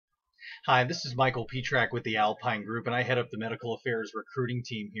Hi, this is Michael Petrak with the Alpine Group, and I head up the medical affairs recruiting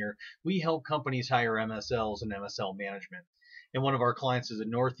team here. We help companies hire MSLs and MSL management. And one of our clients is a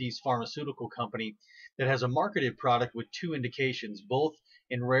Northeast pharmaceutical company that has a marketed product with two indications, both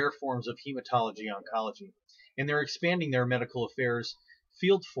in rare forms of hematology oncology. And they're expanding their medical affairs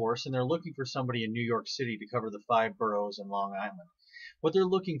field force, and they're looking for somebody in New York City to cover the 5 boroughs and Long Island. What they're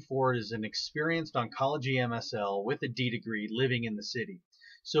looking for is an experienced oncology MSL with a D degree living in the city.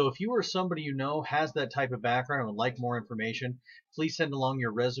 So if you or somebody you know has that type of background and would like more information, please send along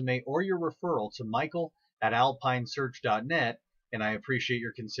your resume or your referral to michael@alpinesearch.net, and I appreciate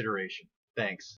your consideration. Thanks.